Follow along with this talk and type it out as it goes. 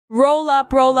Roll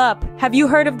up, roll up. Have you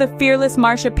heard of the fearless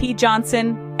Marsha P.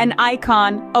 Johnson? An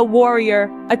icon, a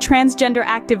warrior, a transgender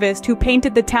activist who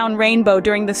painted the town rainbow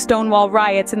during the Stonewall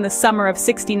Riots in the summer of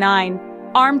 '69.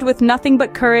 Armed with nothing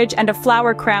but courage and a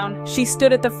flower crown, she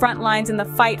stood at the front lines in the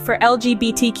fight for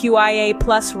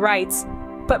LGBTQIA+ rights.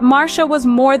 But Marsha was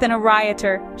more than a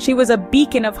rioter. She was a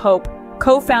beacon of hope,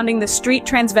 co-founding the Street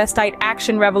Transvestite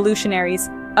Action Revolutionaries,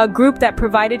 a group that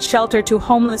provided shelter to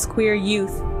homeless queer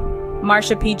youth.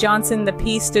 Marsha P. Johnson, the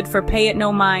P stood for Pay It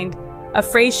No Mind, a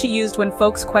phrase she used when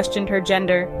folks questioned her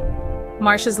gender.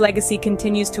 Marsha's legacy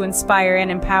continues to inspire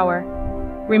and empower.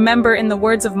 Remember, in the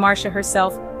words of Marsha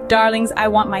herself, "Darlings, I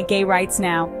want my gay rights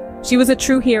now." She was a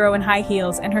true hero in high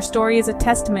heels, and her story is a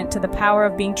testament to the power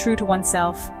of being true to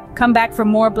oneself. Come back for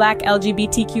more Black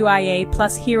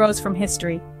LGBTQIA+ heroes from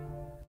history.